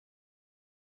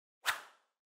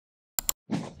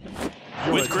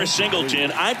With Chris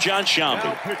Singleton, I'm John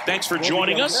Shambi. Thanks for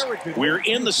joining us. We're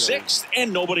in the sixth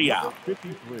and nobody out.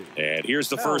 And here's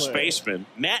the first baseman,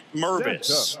 Matt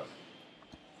Mervis.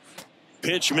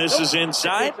 Pitch misses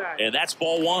inside, and that's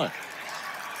ball one.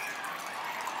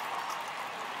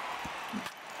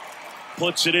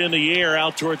 Puts it in the air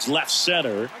out towards left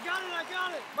center. I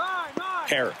got it. Mine.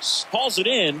 Harris hauls it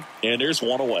in, and there's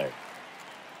one away.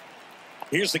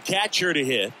 Here's the catcher to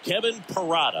hit, Kevin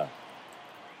Parada.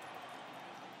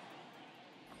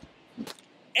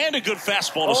 And a good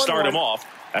fastball to start him off.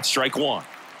 That's strike one.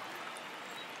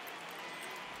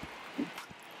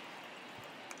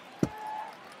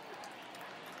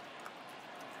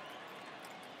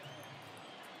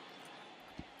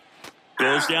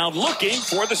 Goes down looking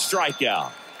for the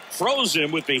strikeout. Throws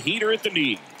him with the heater at the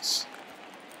knees.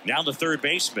 Now the third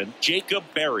baseman, Jacob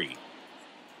Berry.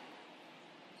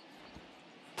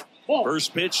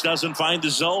 First pitch doesn't find the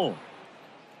zone.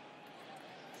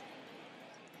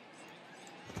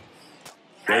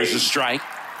 There's a strike.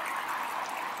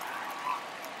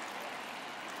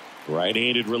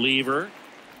 Right-handed reliever.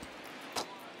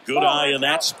 Good eye in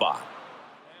that spot.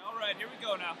 All right, here we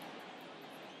go now.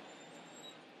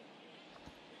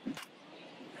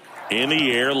 In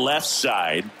the air, left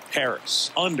side.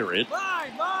 Harris under it.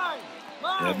 Mine.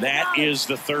 And that is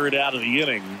the third out of the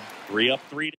inning.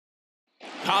 3-3.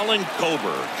 Colin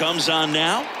Cober comes on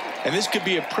now. And this could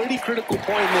be a pretty critical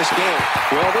point in this game.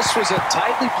 Well, this was a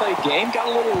tightly played game. Got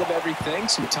a little of everything.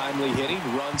 Some timely hitting,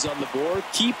 runs on the board,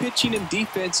 key pitching and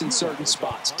defense in certain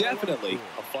spots. Definitely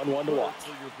a fun one to watch.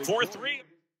 4-3.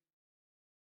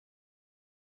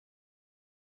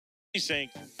 He's saying.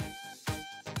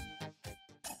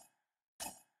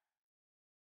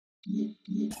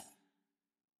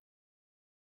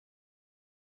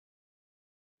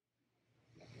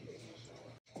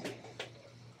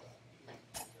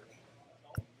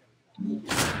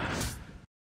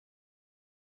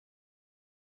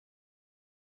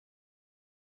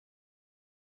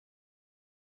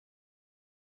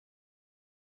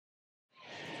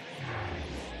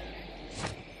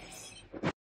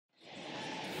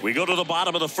 We go to the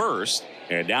bottom of the first,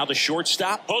 and now the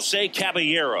shortstop, Jose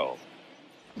Caballero.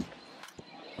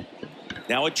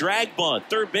 Now a drag bunt,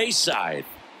 third base side.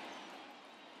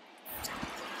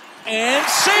 And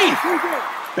safe!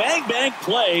 Bang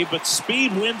play, but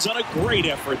speed wins on a great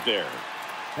effort there.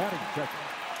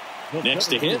 Next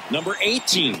to hit, number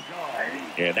 18.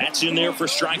 And that's in there for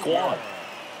strike one.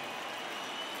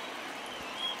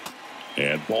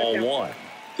 And ball one.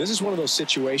 This is one of those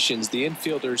situations the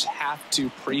infielders have to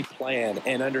pre-plan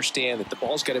and understand that the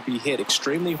ball's got to be hit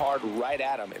extremely hard right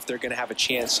at them if they're going to have a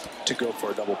chance to go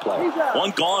for a double play.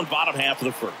 One gone, bottom half of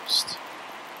the first.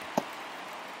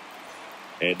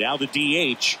 And now the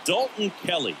DH, Dalton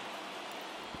Kelly.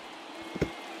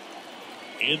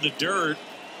 In the dirt.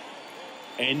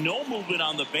 And no movement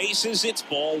on the bases. It's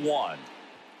ball one.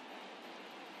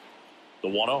 The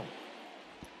 1-0.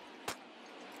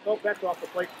 Go back off the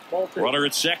plate. Ball two. Runner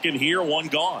at second here, one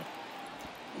gone.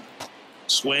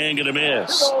 Swing and a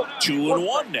miss.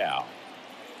 2-1 now.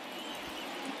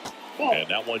 And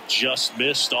that one just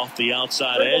missed off the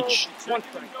outside edge.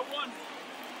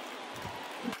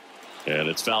 And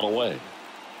it's fouled away.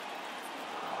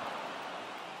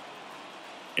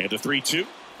 And a 3-2.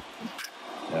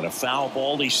 And a foul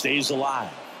ball. He stays alive.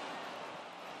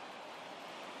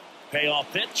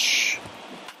 Payoff pitch.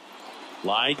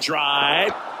 Line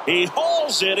drive. He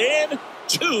hauls it in.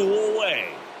 2 away.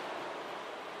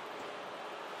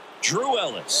 Drew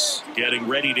Ellis getting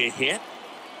ready to hit.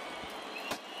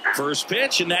 First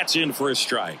pitch, and that's in for a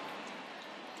strike.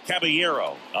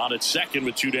 Caballero on at second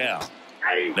with 2 down.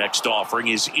 Next offering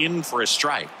is in for a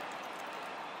strike.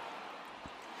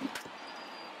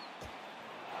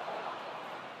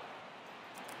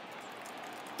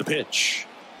 The pitch.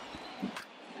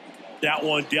 That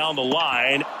one down the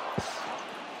line.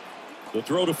 The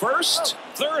throw to first.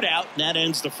 Third out, and that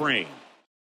ends the frame.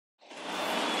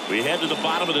 We head to the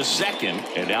bottom of the second,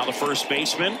 and now the first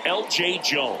baseman, L.J.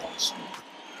 Jones.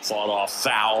 Fought off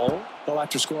foul. Well,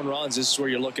 after scoring runs, this is where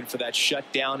you're looking for that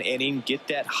shutdown inning. Get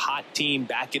that hot team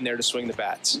back in there to swing the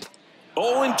bats.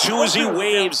 0-2 as he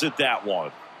waves at that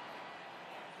one.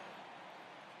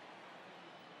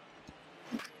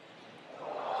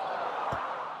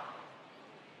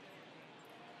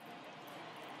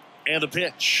 And the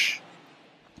pitch.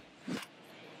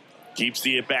 Keeps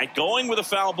the at-bat going with a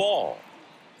foul ball.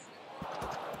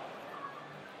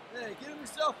 Hey, get him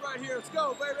yourself right here. Let's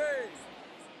go, baby.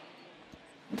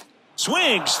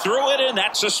 Swings through it, and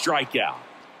that's a strikeout.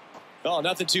 Oh,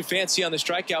 nothing too fancy on the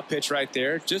strikeout pitch right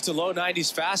there. Just a low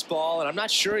 90s fastball, and I'm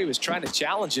not sure he was trying to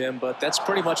challenge him, but that's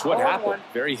pretty much what happened.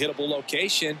 Very hittable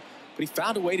location, but he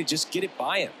found a way to just get it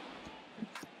by him.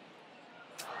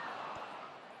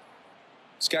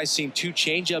 This guy's seen 2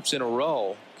 changeups in a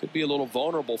row. Could be a little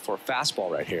vulnerable for a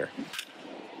fastball right here.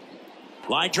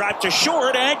 Line drive to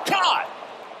short and caught.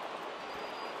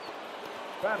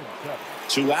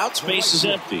 2 outs, base is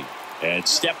empty. And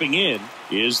stepping in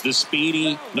is the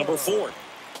speedy number 4.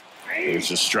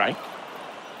 There's a strike.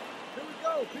 Here we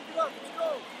go. Pick it up.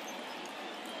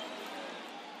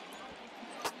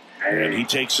 Let's go. And he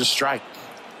takes a strike.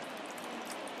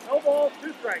 No ball,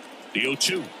 2 strikes. The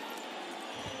 0-2.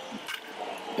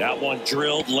 That one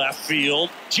drilled left field,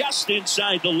 just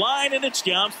inside the line, and it's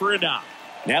down for a knock.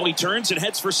 Now he turns and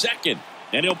heads for second,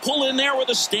 and he'll pull in there with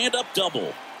a stand-up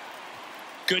double.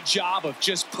 Good job of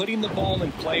just putting the ball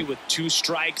in play with 2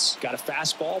 strikes. Got a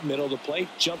fastball, middle of the plate,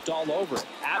 jumped all over it.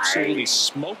 Absolutely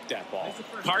smoked that ball.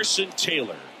 Carson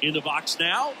Taylor in the box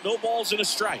now. No balls and a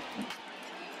strike.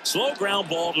 Slow ground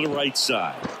ball to the right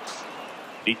side.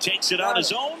 He takes it on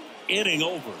his own. Inning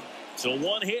over. So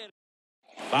 1 hit.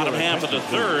 Bottom half of the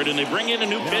 3rd, and they bring in a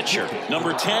new pitcher,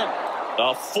 number 10.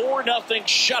 A 4-0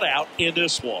 shutout in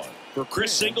this one for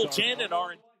Chris Singleton and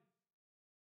our.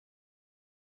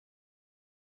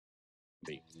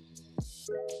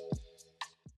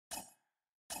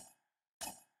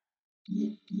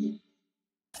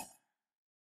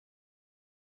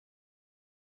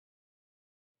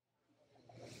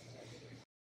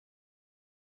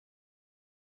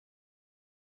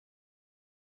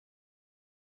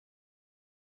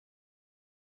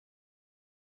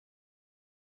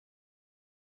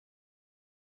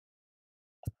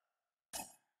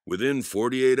 Within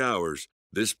 48 hours,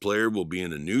 this player will be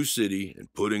in a new city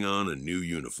and putting on a new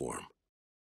uniform.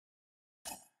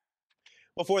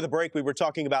 Before the break, we were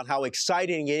talking about how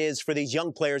exciting it is for these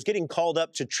young players getting called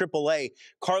up to AAA.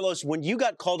 Carlos, when you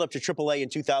got called up to AAA in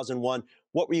 2001,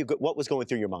 what was going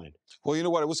through your mind? Well, you know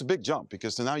what? It was a big jump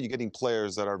because now you're getting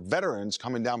players that are veterans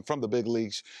coming down from the big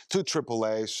leagues to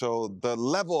AAA. So the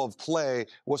level of play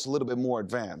was a little bit more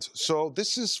advanced. So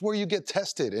this is where you get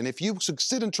tested. And if you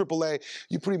succeed in AAA,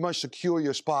 you pretty much secure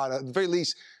your spot. At the very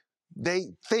least, they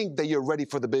think that you're ready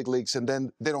for the big leagues, and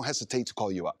then they don't hesitate to call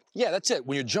you up. Yeah, that's it.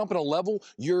 When you're jumping a level,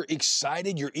 you're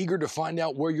excited, you're eager to find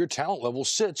out where your talent level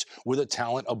sits with a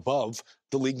talent above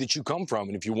the league that you come from.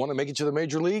 And if you want to make it to the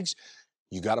major leagues,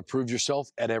 you got to prove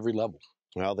yourself at every level.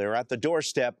 Well, they're at the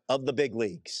doorstep of the big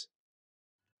leagues.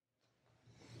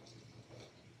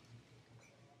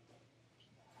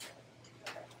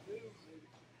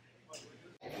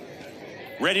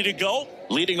 Ready to go?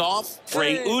 Leading off,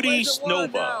 Udi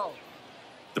Snoba.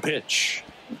 The pitch.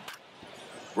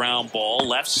 Ground ball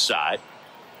left side.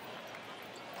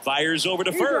 Fires over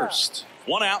to first.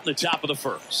 1 out in the top of the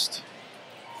 1st.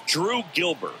 Drew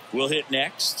Gilbert will hit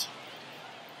next.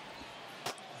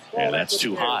 And that's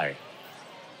too high.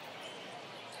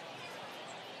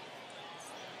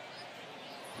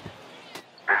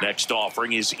 Next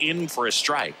offering is in for a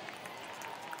strike.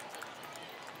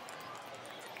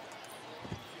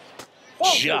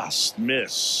 Just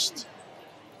missed.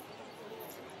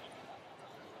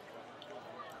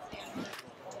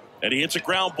 And he hits a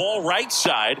ground ball right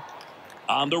side.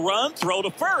 On the run, throw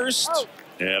to first.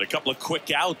 And a couple of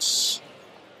quick outs.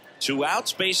 2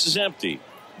 outs, base is empty.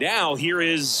 Now here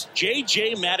is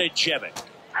J.J. Matijevic.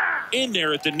 In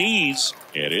there at the knees,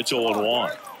 and it's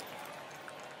 0-1.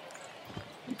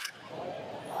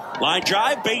 Line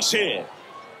drive, base hit.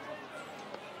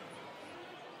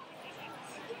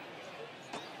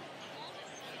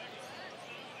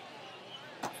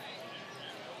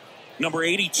 Number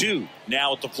 82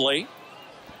 now at the plate.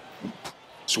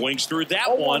 Swings through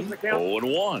that one.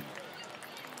 0-1.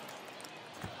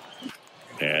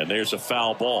 And there's a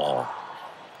foul ball.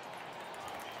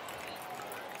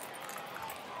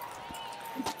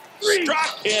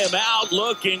 Struck him out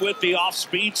looking with the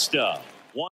off-speed stuff.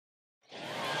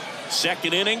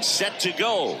 2nd inning set to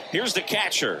go. Here's the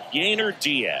catcher, Yainer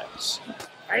Diaz.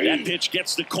 That pitch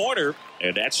gets the corner,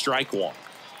 and that's strike 1.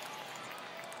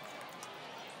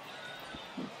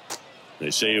 They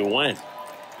say it went.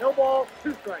 No ball,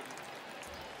 2 strikes.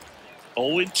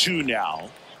 0-2 now.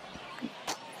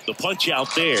 The punch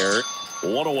out there,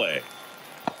 1 away.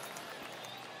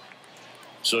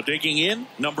 So digging in,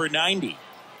 number 90.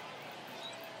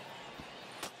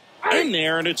 In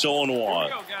there, and it's 0-1. Here we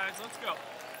go, guys. Let's go.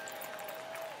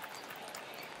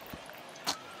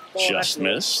 Just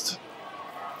missed.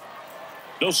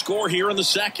 No score here in the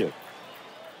 2nd.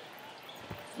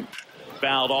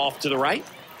 Fouled off to the right.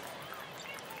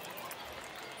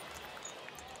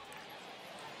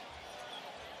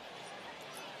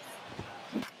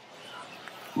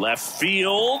 Left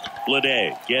field.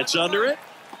 Bleday gets under it,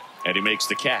 and he makes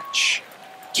the catch.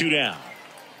 2 down.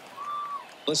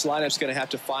 This lineup's going to have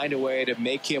to find a way to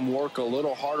make him work a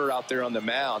little harder out there on the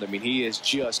mound. I mean, he is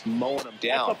just mowing them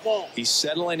down. He's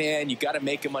settling in. You got to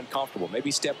make him uncomfortable. Maybe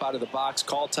step out of the box,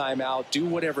 call timeout, do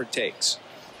whatever it takes.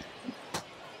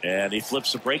 And he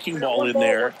flips a breaking ball in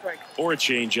there, or a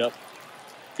changeup.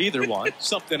 Either one.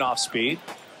 Something off speed.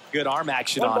 Good arm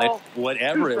action on it,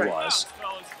 whatever it was.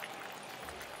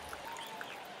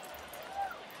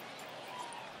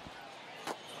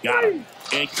 Got him.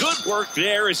 And good work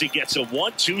there as he gets a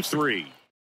 1-2-3.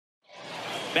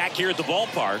 Back here at the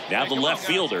ballpark, now the left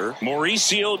fielder,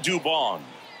 Mauricio Dubon.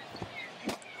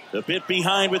 The bit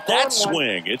behind with that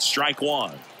swing. It's strike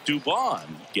one. Dubon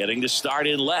getting the start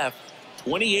in left,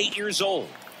 28 years old.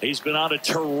 He's been on a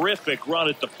terrific run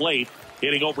at the plate,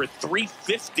 hitting over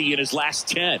 350 in his last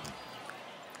 10.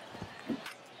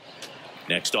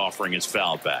 Next offering is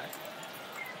fouled back.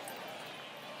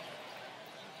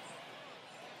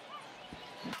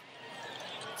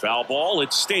 Foul ball,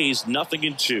 it stays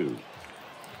 0-2.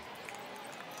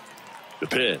 The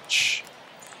pitch.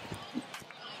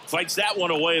 Fights that one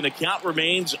away, and the count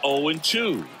remains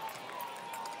 0-2.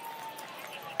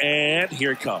 And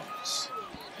here it comes.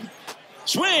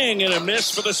 Swing and a miss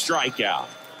for the strikeout.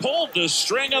 Pulled the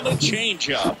string on the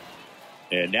changeup.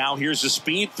 And now here's a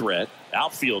speed threat.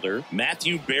 Outfielder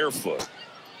Matthew Barefoot.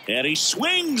 And he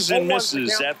swings and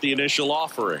misses at the initial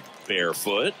offering.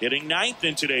 Barefoot hitting 9th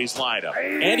in today's lineup.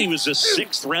 And he was a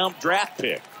 6th round draft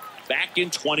pick back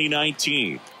in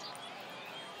 2019.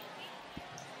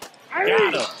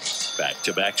 Got him.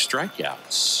 Back-to-back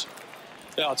strikeouts.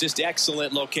 Well, just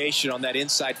excellent location on that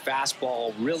inside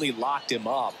fastball. Really locked him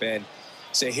up. And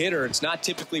as a hitter, it's not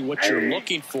typically what you're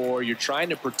looking for. You're trying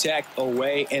to protect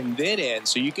away and then in,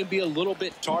 so you can be a little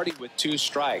bit tardy with 2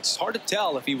 strikes. Hard to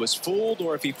tell if he was fooled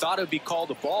or if he thought it would be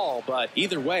called a ball, but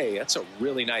either way, that's a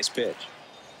really nice pitch.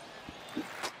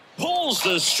 Pulls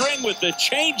the string with the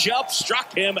changeup,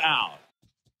 struck him out.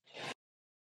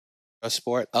 A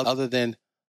sport other than,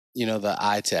 the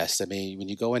eye test. I mean, when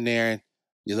you go in there and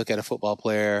you look at a football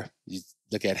player, you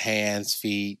look at hands,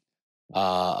 feet,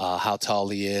 how tall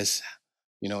he is.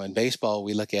 In baseball,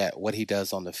 we look at what he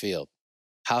does on the field,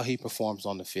 how he performs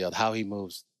on the field, how he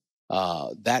moves.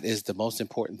 That is the most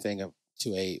important thing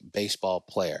to a baseball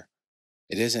player.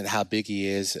 It isn't how big he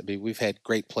is. I mean, we've had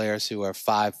great players who are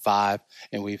 5'5",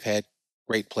 and we've had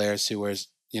great players who are,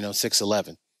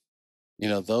 6'11".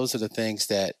 Those are the things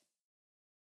that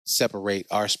separate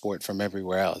our sport from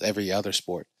everywhere else, every other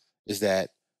sport, is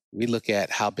that we look at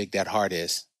how big that heart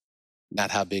is, not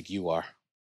how big you are.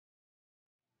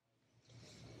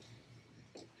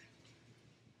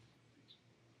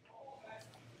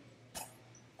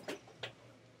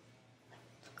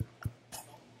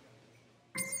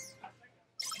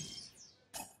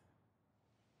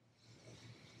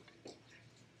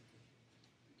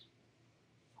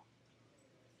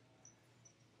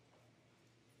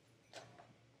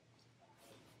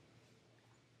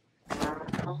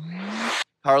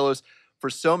 Carlos, for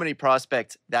so many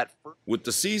prospects, with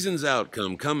the season's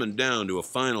outcome coming down to a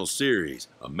final series,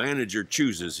 a manager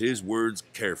chooses his words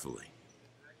carefully.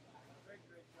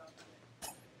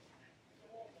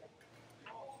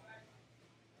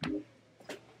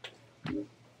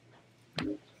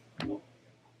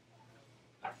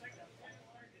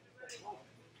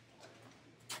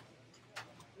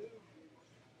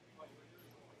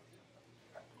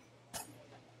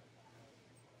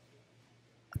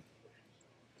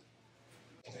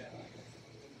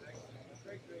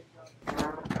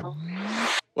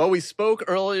 Well, we spoke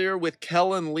earlier with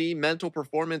Kellen Lee, mental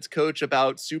performance coach,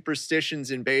 about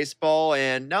superstitions in baseball,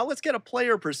 and now let's get a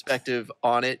player perspective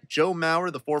on it. Joe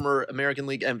Mauer, the former American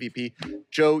League MVP.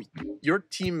 Joe, your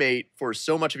teammate for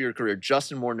so much of your career,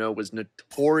 Justin Morneau, was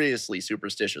notoriously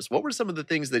superstitious. What were some of the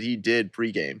things that he did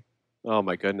pregame? Oh,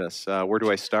 my goodness. Where do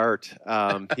I start?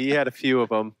 He had a few of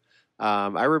them.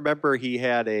 I remember he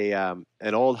had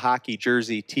an old hockey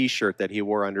jersey T-shirt that he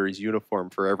wore under his uniform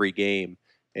for every game.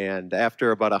 And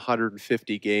after about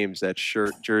 150 games, that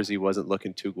jersey wasn't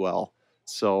looking too well.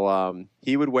 So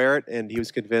he would wear it, and he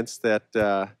was convinced that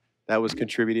that was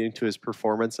contributing to his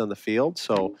performance on the field.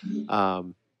 So, I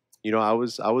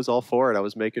was all for it. I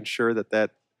was making sure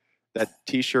that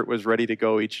T-shirt was ready to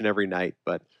go each and every night.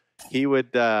 But he would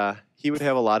have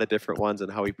a lot of different ones on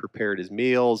how he prepared his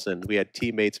meals, and we had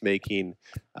teammates making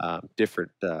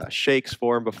different shakes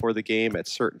for him before the game at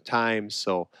certain times.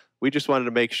 So we just wanted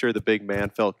to make sure the big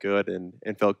man felt good and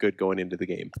felt good going into the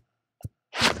game.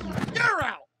 You're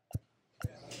out.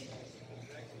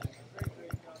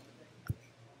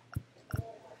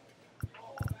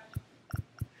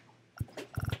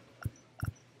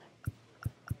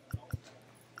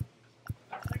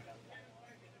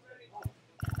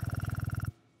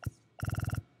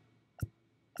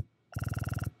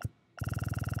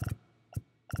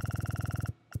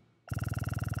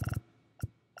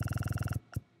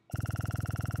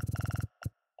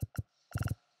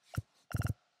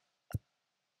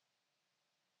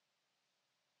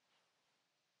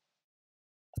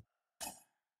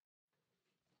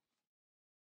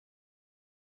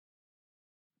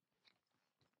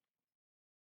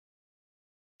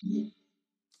 So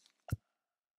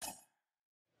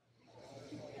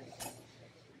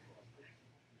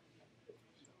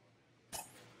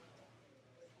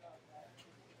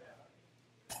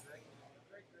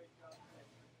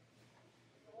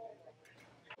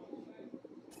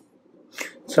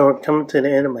we're coming to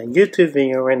the end of my YouTube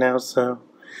video right now, so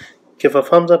give a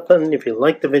thumbs up button if you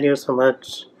like the video so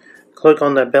much. Click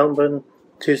on that bell button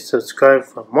to subscribe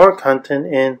for more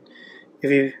content, and if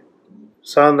you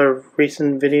saw the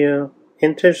recent video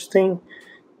interesting,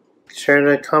 share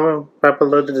the comment right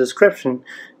below the description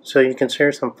so you can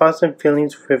share some positive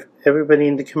feelings with everybody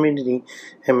in the community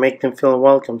and make them feel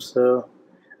welcome. So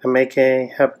I make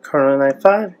a happy Corona Night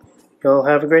 5. Y'all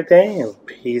have a great day and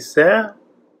peace out.